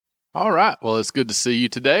All right. Well, it's good to see you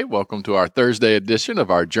today. Welcome to our Thursday edition of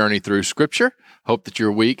our Journey Through Scripture. Hope that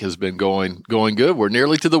your week has been going good. We're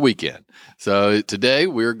nearly to the weekend. So today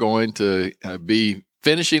we're going to be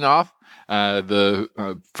finishing off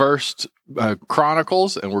the first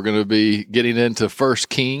Chronicles, and we're going to be getting into First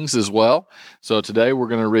Kings as well. So today we're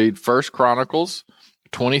going to read First Chronicles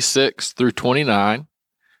 26 through 29,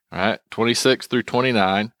 all right, 26 through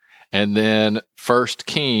 29, and then First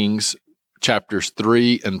Kings chapters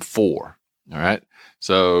 3 and 4. All right.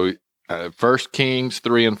 So First Kings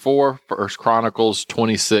 3 and 4, First Chronicles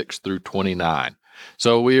 26 through 29.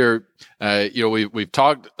 So we are, we've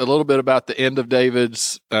talked a little bit about the end of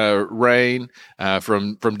David's reign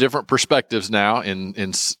from different perspectives now in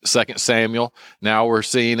 2 Samuel. Now we're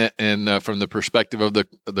seeing it from the perspective of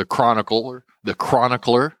the chronicler. The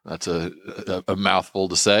chronicler, that's a mouthful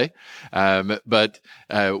to say, but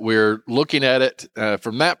we're looking at it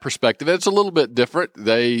from that perspective. It's a little bit different.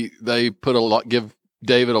 They give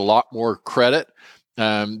David a lot more credit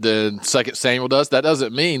than 2 Samuel does. That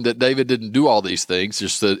doesn't mean that David didn't do all these things,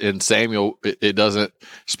 just that in Samuel it doesn't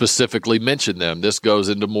specifically mention them. This goes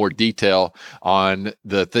into more detail on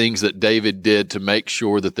the things that David did to make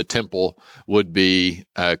sure that the temple would be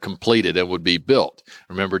completed and would be built.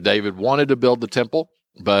 Remember, David wanted to build the temple,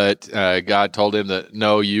 but God told him that,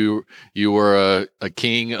 no, you were a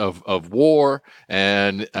king of war,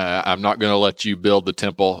 and I'm not going to let you build the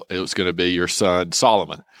temple. It was going to be your son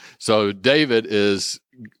Solomon. So David is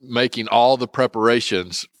making all the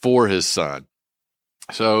preparations for his son.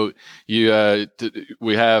 So we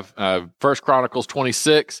have First Chronicles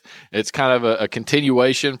 26. It's kind of a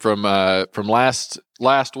continuation from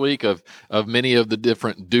last week of many of the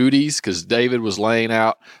different duties, because David was laying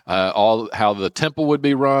out how the temple would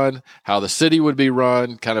be run, how the city would be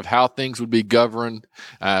run, kind of how things would be governed.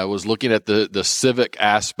 Was looking at the civic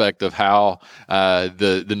aspect of how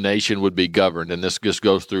the nation would be governed, and this just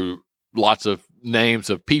goes through lots of names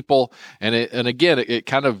of people, and again it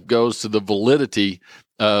kind of goes to the validity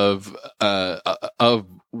of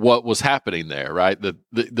what was happening there, right?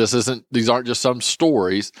 These aren't just some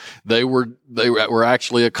stories. They were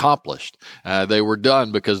actually accomplished. They were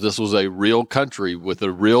done because this was a real country with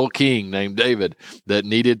a real king named David that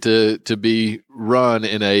needed to be run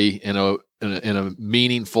in a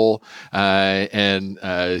meaningful and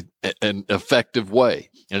effective way.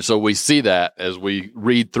 And so we see that as we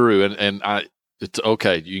read through, it's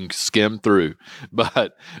okay. You can skim through,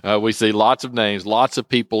 but we see lots of names, lots of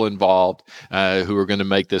people involved who are going to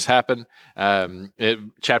make this happen.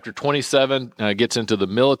 Chapter 27 gets into the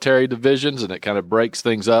military divisions, and it kind of breaks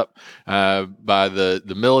things up by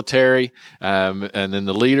the military and then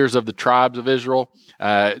the leaders of the tribes of Israel.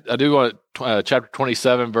 I do want chapter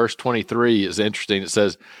 27, verse 23 is interesting. It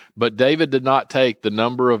says, "But David did not take the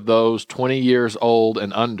number of those 20 years old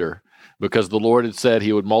and under, because the Lord had said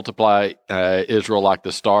he would multiply Israel like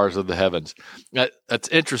the stars of the heavens." That's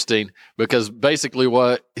interesting, because basically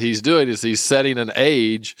what he's doing is he's setting an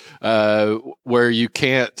age where you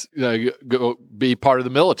can't go be part of the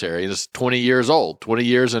military. And it's 20 years old. 20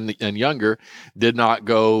 years and younger did not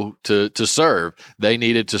go to serve. They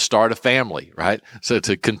needed to start a family, right? So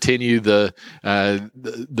to continue the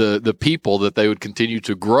people, that they would continue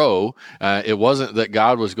to grow. It wasn't that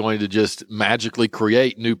God was going to just magically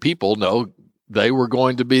create new people. No, they were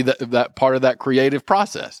going to be that part of that creative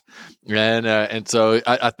process. And so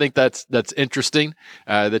I think that's interesting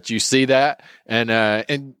that you see that. And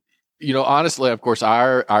honestly, of course,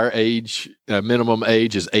 our age, minimum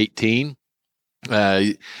age is 18.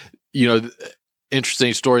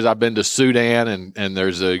 Interesting stories. I've been to Sudan, and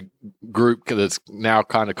there's a group that's now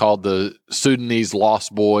kind of called the Sudanese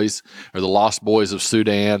Lost Boys, or the Lost Boys of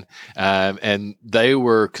Sudan. And they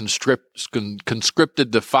were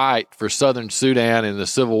conscripted to fight for Southern Sudan in the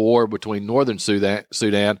civil war between Northern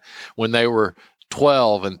Sudan when they were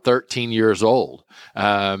 12 and 13 years old.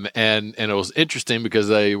 And it was interesting because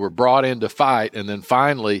they were brought in to fight. And then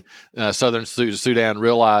finally, Southern Sudan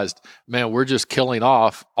realized, man, we're just killing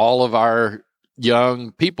off all of our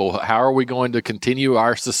young people. How are we going to continue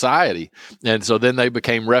our society? And so then they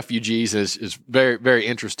became refugees. And it's very, very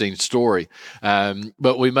interesting story.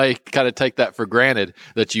 But we may kind of take that for granted,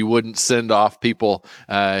 that you wouldn't send off people,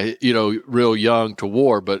 real young to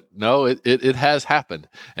war. But no, it has happened.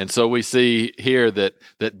 And so we see here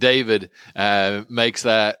that David makes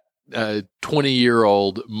that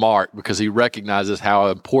 20-year-old mark, because he recognizes how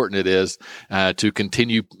important it is to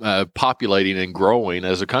continue populating and growing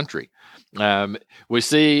as a country. We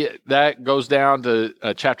see that goes down to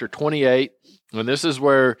chapter 28, and this is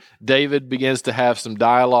where David begins to have some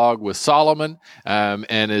dialogue with Solomon,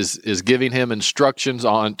 and is giving him instructions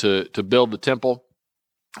on to build the temple.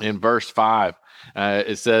 in verse 5,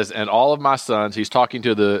 it says, and all of my sons, he's talking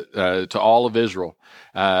to all of Israel,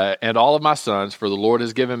 and all of my sons, for the Lord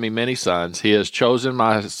has given me many sons. He has chosen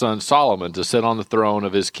my son Solomon to sit on the throne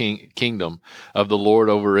of his kingdom of the Lord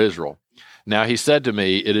over Israel. Now he said to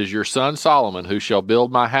me, it is your son Solomon who shall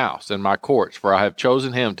build my house and my courts, for I have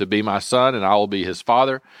chosen him to be my son, and I will be his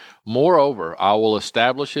father. Moreover, I will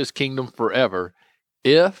establish his kingdom forever,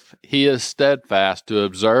 if he is steadfast to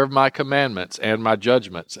observe my commandments and my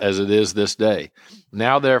judgments, as it is this day.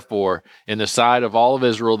 Now, therefore, in the sight of all of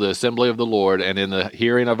Israel, the assembly of the Lord, and in the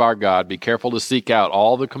hearing of our God, be careful to seek out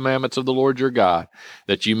all the commandments of the Lord your God,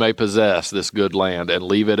 that you may possess this good land and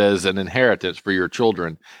leave it as an inheritance for your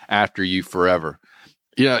children after you forever.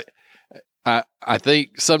 I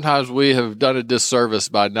think sometimes we have done a disservice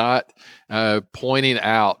by not pointing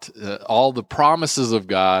out all the promises of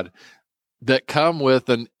God that come with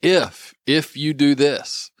an if you do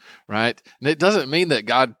this, right? And it doesn't mean that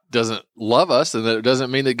God doesn't love us, and that it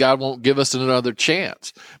doesn't mean that God won't give us another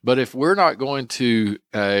chance. But if we're not going to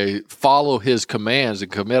follow his commands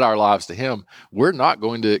and commit our lives to him, we're not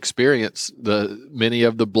going to experience many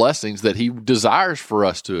of the blessings that he desires for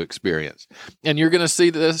us to experience. And you're going to see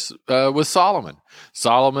this with Solomon.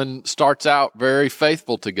 Solomon starts out very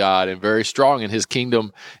faithful to God and very strong, and his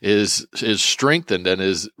kingdom is strengthened and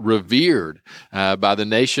is revered by the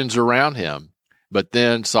nations around him. But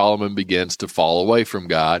then Solomon begins to fall away from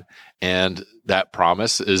God, and that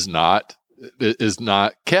promise is not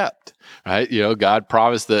kept, right? God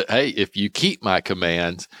promised that, hey, if you keep my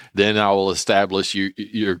commands, then I will establish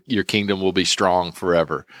your kingdom will be strong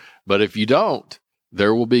forever. But if you don't,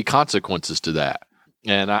 there will be consequences to that.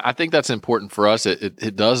 And I think that's important for us.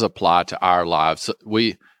 It does apply to our lives.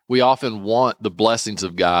 We often want the blessings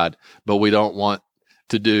of God, but we don't want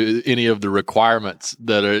to do any of the requirements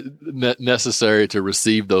that are necessary to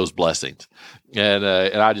receive those blessings. And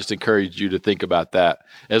I just encourage you to think about that.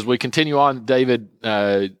 As we continue on, David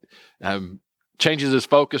changes his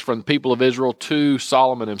focus from the people of Israel to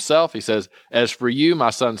Solomon himself. He says, as for you, my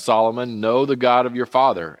son Solomon, know the God of your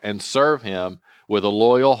father and serve him with a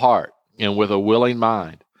loyal heart and with a willing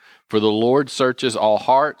mind. For the Lord searches all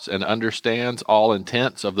hearts and understands all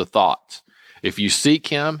intents of the thoughts. If you seek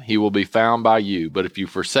him, he will be found by you. But if you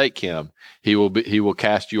forsake him, he will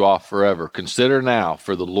cast you off forever. Consider now,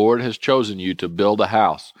 for the Lord has chosen you to build a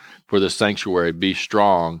house for the sanctuary. Be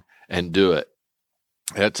strong and do it.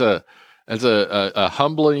 That's a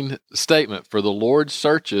humbling statement. For the Lord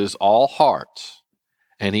searches all hearts,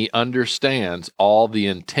 and he understands all the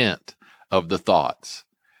intent of the thoughts.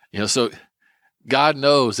 So God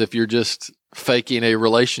knows if you're just faking a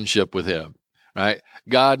relationship with him, right?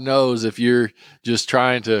 God knows if you're just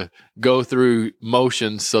trying to go through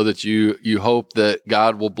motions so that you hope that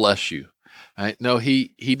God will bless you. Right? No,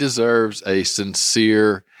 he deserves a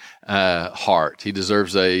sincere heart. He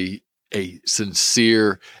deserves a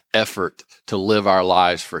sincere effort to live our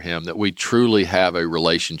lives for him, that we truly have a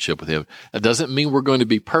relationship with him. That doesn't mean we're going to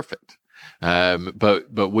be perfect,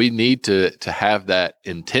 but we need to have that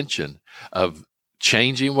intention of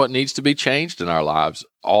changing what needs to be changed in our lives,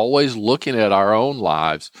 always looking at our own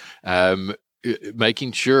lives,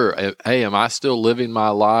 making sure, hey, am I still living my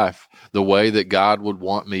life the way that God would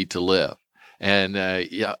want me to live? And I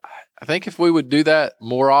think if we would do that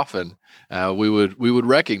more often, we would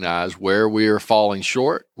recognize where we are falling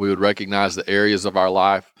short. We would recognize the areas of our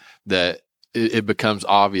life that it becomes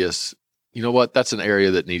obvious, that's an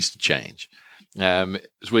area that needs to change.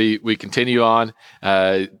 As we continue on,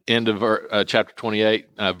 end of chapter 28,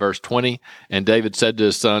 verse 20, and David said to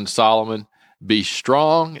his son Solomon, be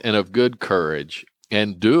strong and of good courage,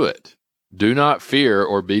 and do it. Do not fear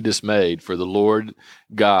or be dismayed, for the Lord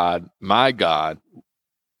God, my God,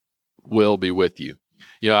 will be with you.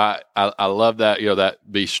 I love that, that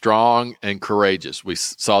be strong and courageous. We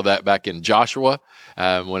saw that back in Joshua,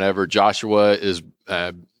 whenever Joshua is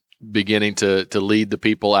beginning to lead the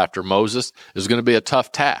people after Moses. Is going to be a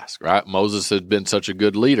tough task, right? Moses had been such a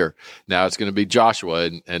good leader. Now it's going to be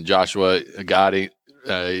Joshua, and Joshua, God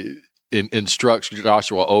instructs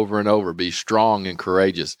Joshua over and over, be strong and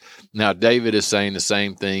courageous. Now David is saying the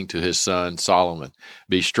same thing to his son Solomon.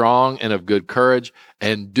 Be strong and of good courage,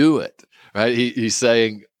 and do it, right? He's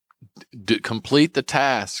saying, complete the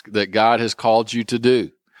task that God has called you to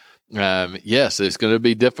do. Yes, it's going to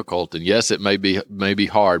be difficult, and yes, it may be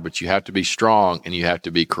hard, but you have to be strong and you have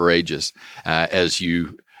to be courageous as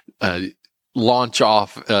you launch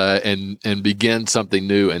off and begin something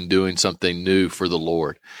new and doing something new for the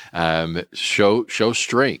Lord. Show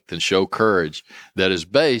strength and show courage that is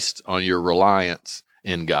based on your reliance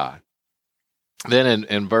in God. Then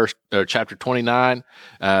in chapter 29,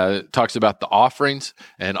 talks about the offerings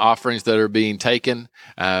and offerings that are being taken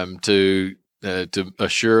to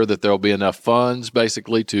assure that there will be enough funds,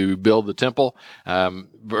 basically, to build the temple.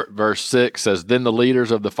 Verse 6 says, "Then the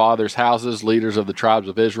leaders of the fathers' houses, leaders of the tribes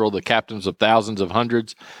of Israel, the captains of thousands of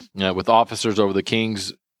hundreds, with officers over the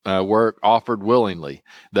king's work, offered willingly.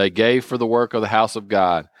 They gave for the work of the house of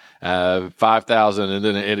God 5,000, and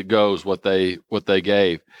then it goes what they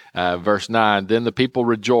gave." Verse 9, "Then the people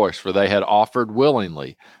rejoiced, for they had offered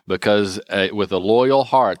willingly, because with a loyal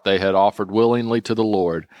heart they had offered willingly to the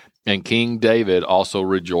Lord. And King David also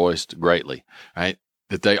rejoiced greatly." Right?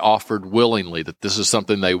 That they offered willingly, that this is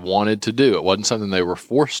something they wanted to do. It wasn't something they were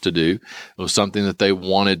forced to do. It was something that they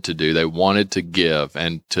wanted to do. They wanted to give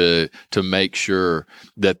and to make sure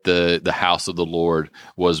that the house of the Lord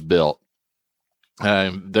was built.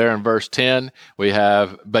 There in verse 10, we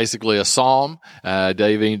have basically a psalm,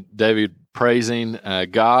 David praising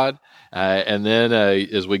God. And then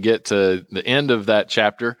as we get to the end of that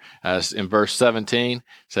chapter, in verse 17, it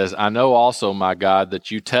says, "I know also, my God,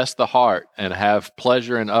 that you test the heart and have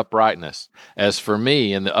pleasure in uprightness. As for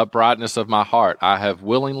me, in the uprightness of my heart, I have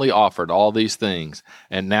willingly offered all these things,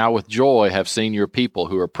 and now with joy have seen your people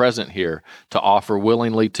who are present here to offer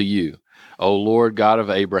willingly to you. O Lord God of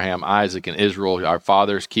Abraham, Isaac, and Israel, our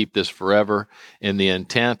fathers, keep this forever in the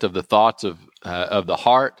intent of the thoughts of the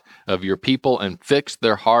heart of your people, and fix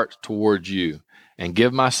their hearts towards you. And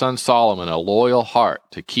give my son Solomon a loyal heart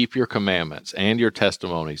to keep your commandments and your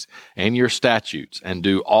testimonies and your statutes, and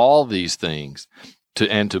do all these things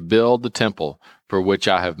to build the temple for which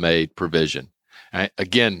I have made provision."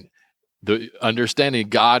 Again, the understanding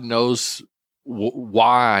God knows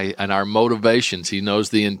why and our motivations. He knows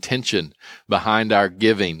the intention behind our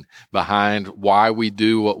giving, behind why we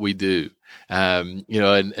do what we do.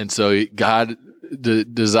 And so God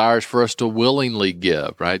desires for us to willingly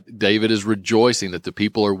give, right? David is rejoicing that the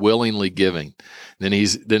people are willingly giving. Then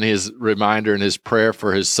his reminder and his prayer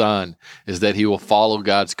for his son is that he will follow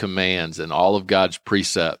God's commands and all of God's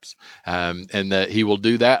precepts, and that he will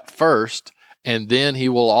do that first, and then he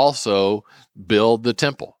will also build the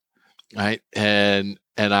temple. Right. And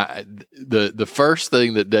the first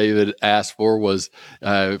thing that David asked for was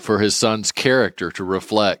for his son's character to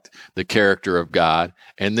reflect the character of God,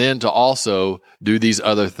 and then to also do these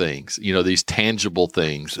other things, these tangible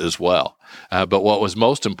things as well. But what was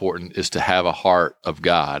most important is to have a heart of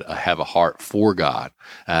God, have a heart for God.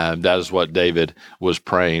 That is what David was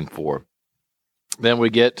praying for. Then we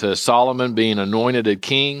get to Solomon being anointed a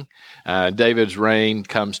king. David's reign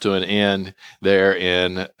comes to an end there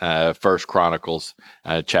in 1 Chronicles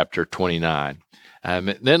chapter 29.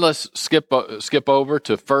 Then let's skip over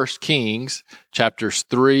to 1 Kings chapters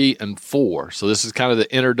 3 and 4. So this is kind of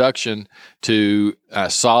the introduction to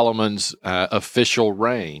Solomon's official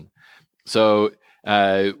reign. So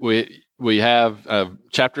we have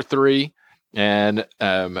chapter 3, and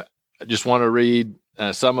I just want to read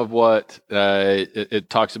some of what it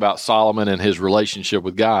talks about Solomon and his relationship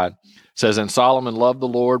with God. It says, "And Solomon loved the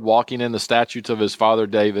Lord, walking in the statutes of his father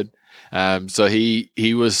David." So he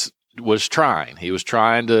was trying. He was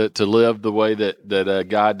trying to live the way that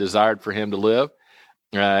God desired for him to live.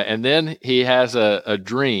 And then he has a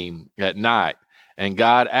dream at night, and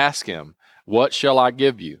God asked him, "What shall I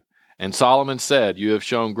give you?" And Solomon said, "You have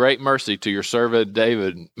shown great mercy to your servant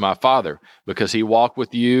David, my father, because he walked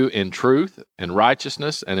with you in truth and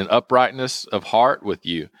righteousness and in uprightness of heart with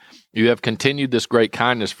you. You have continued this great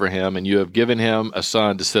kindness for him, and you have given him a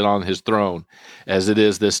son to sit on his throne, as it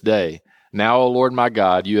is this day. Now, O Lord my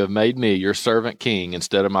God, you have made me your servant king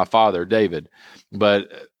instead of my father David. But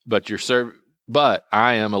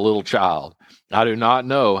I am a little child. I do not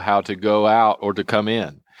know how to go out or to come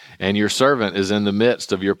in. And your servant is in the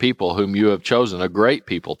midst of your people, whom you have chosen, a great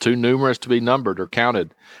people, too numerous to be numbered or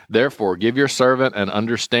counted. Therefore, give your servant an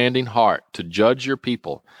understanding heart to judge your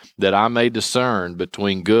people, that I may discern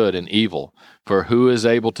between good and evil. For who is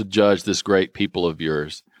able to judge this great people of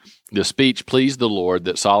yours?" The speech pleased the Lord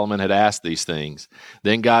that Solomon had asked these things.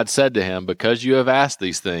 Then God said to him, "Because you have asked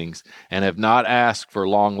these things, and have not asked for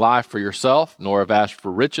long life for yourself, nor have asked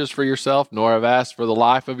for riches for yourself, nor have asked for the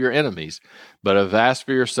life of your enemies, but have asked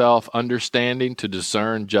for yourself understanding to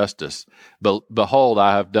discern justice. Behold,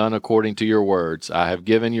 I have done according to your words. I have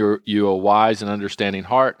given you a wise and understanding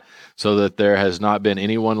heart, so that there has not been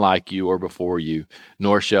anyone like you or before you,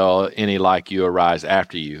 nor shall any like you arise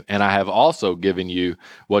after you. And I have also given you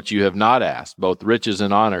what you have not asked, both riches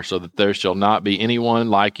and honor, so that there shall not be anyone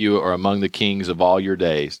like you or among the kings of all your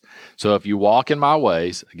days. So if you walk in my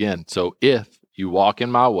ways," again, so if you walk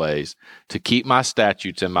in my ways, to keep my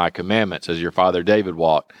statutes and my commandments as your father David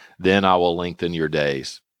walked, then I will lengthen your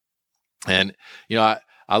days. And,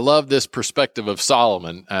 I love this perspective of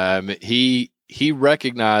Solomon. He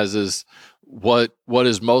recognizes what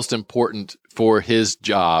is most important for his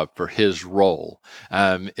job, for his role.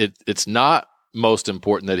 It's not most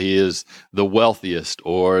important that he is the wealthiest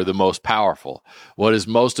or the most powerful. What is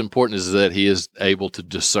most important is that he is able to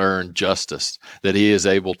discern justice, that he is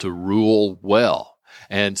able to rule well.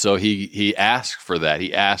 And so he asks for that.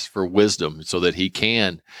 He asks for wisdom so that he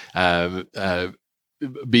can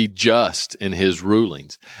be just in his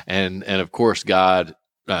rulings. And of course, God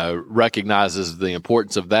recognizes the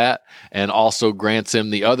importance of that and also grants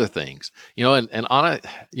him the other things. And on it,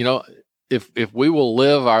 if we will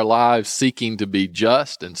live our lives seeking to be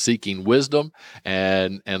just and seeking wisdom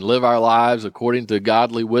and live our lives according to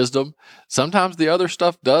godly wisdom, sometimes the other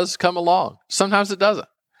stuff does come along. Sometimes it doesn't.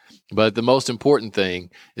 But the most important thing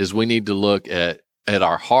is we need to look at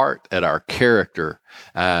our heart, at our character.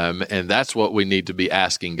 And that's what we need to be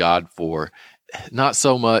asking God for. Not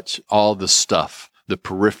so much all the stuff, the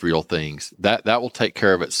peripheral things. That will take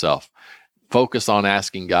care of itself. Focus on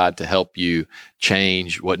asking God to help you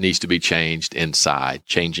change what needs to be changed inside,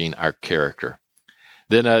 changing our character.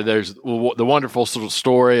 Then there's the wonderful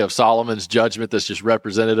story of Solomon's judgment that's just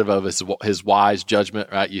representative of his wise judgment,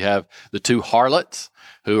 right? You have the two harlots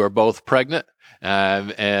who are both pregnant,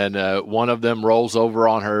 and one of them rolls over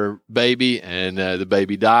on her baby, and the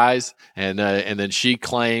baby dies, and then she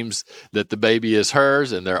claims that the baby is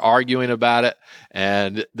hers, and they're arguing about it,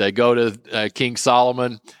 and they go to King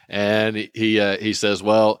Solomon, and he says,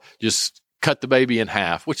 well, just cut the baby in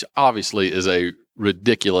half, which obviously is a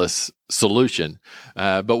ridiculous solution.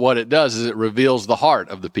 But what it does is it reveals the heart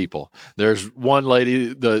of the people. There's one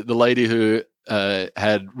lady, the lady who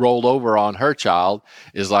had rolled over on her child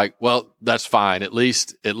is like, well, that's fine. At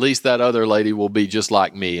least that other lady will be just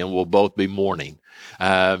like me and we'll both be mourning.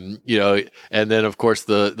 And then of course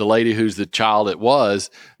the lady who's the child it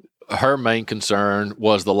was, her main concern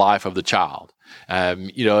was the life of the child.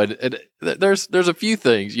 There's a few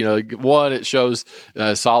things, one, it shows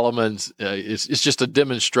Solomon's, it's just a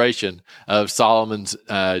demonstration of Solomon's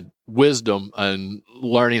wisdom and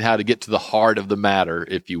learning how to get to the heart of the matter,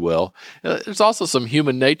 if you will. There's also some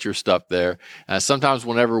human nature stuff there. Sometimes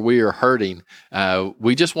whenever we are hurting,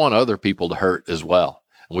 we just want other people to hurt as well.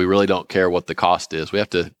 And we really don't care what the cost is. We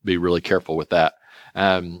have to be really careful with that.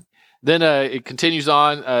 Then it continues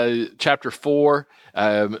on, chapter 4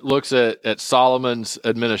 looks at Solomon's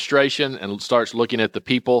administration and starts looking at the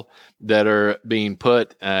people that are being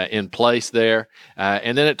put in place there.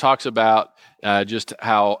 And then it talks about just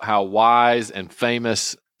how wise and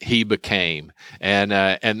famous he became. And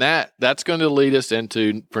that's going to lead us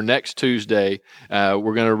into, for next Tuesday,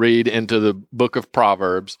 we're going to read into the book of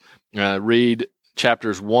Proverbs, read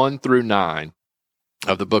chapters 1 through 9.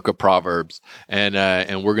 Of the book of Proverbs. And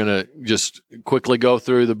we're going to just quickly go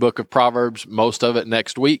through the book of Proverbs, most of it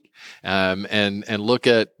next week, and look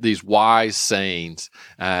at these wise sayings,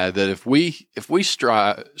 that if we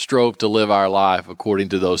strove to live our life according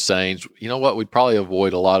to those sayings, you know what, we'd probably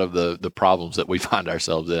avoid a lot of the problems that we find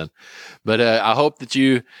ourselves in. But I hope that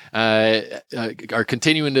you are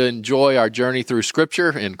continuing to enjoy our journey through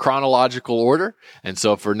Scripture in chronological order. And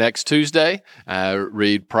so for next Tuesday,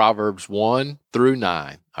 read Proverbs 1 through 9.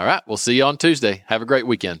 All right, we'll see you on Tuesday. Have a great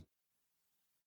weekend.